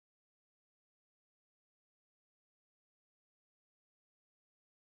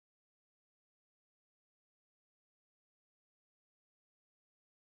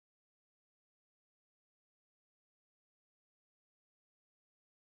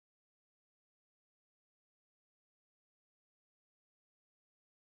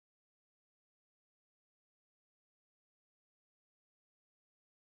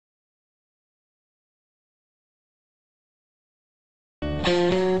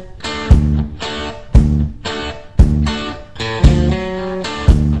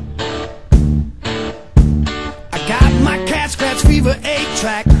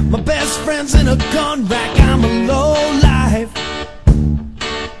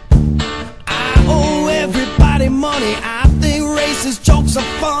money. I think racist jokes are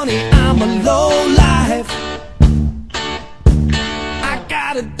funny. I'm a low life. I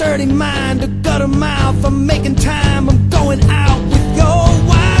got a dirty mind, a gutter mouth. I'm making time, I'm going out with your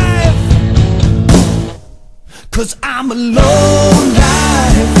wife. 'Cause I'm a low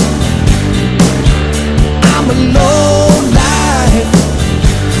life. I'm a low life.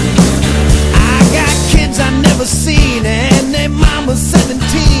 I got kids I never seen and their mama's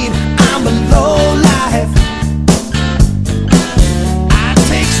 17. I'm a low life. I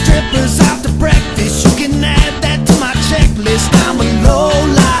take strippers out to breakfast. You can add that to my checklist. I'm a low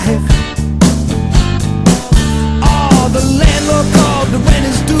life. Oh, the landlord called, the rent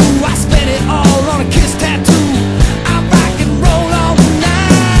is due. I spent it all on a kiss tattoo. I rock and roll all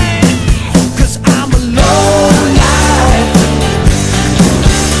night. 'Cause I'm a low life.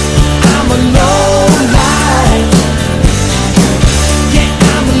 I'm a low life. Yeah,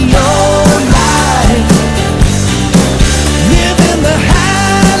 I'm a low life. Living the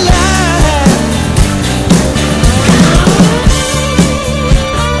high life.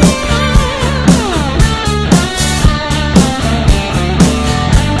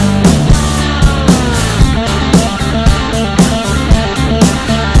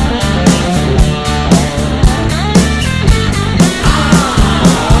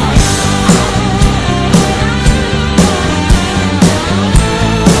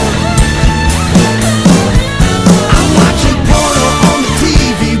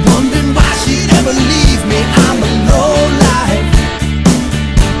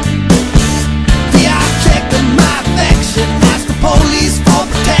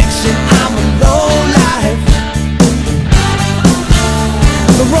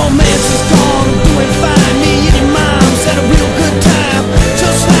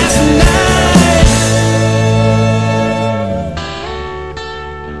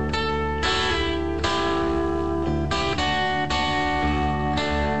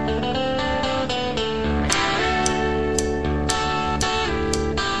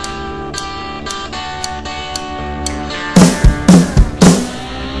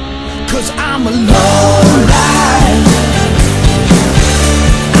 'Cause I'm a low life.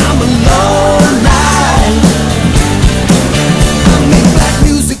 I'm a low life. I make black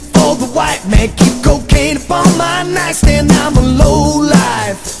music for the white man. Keep cocaine upon my nightstand. I'm a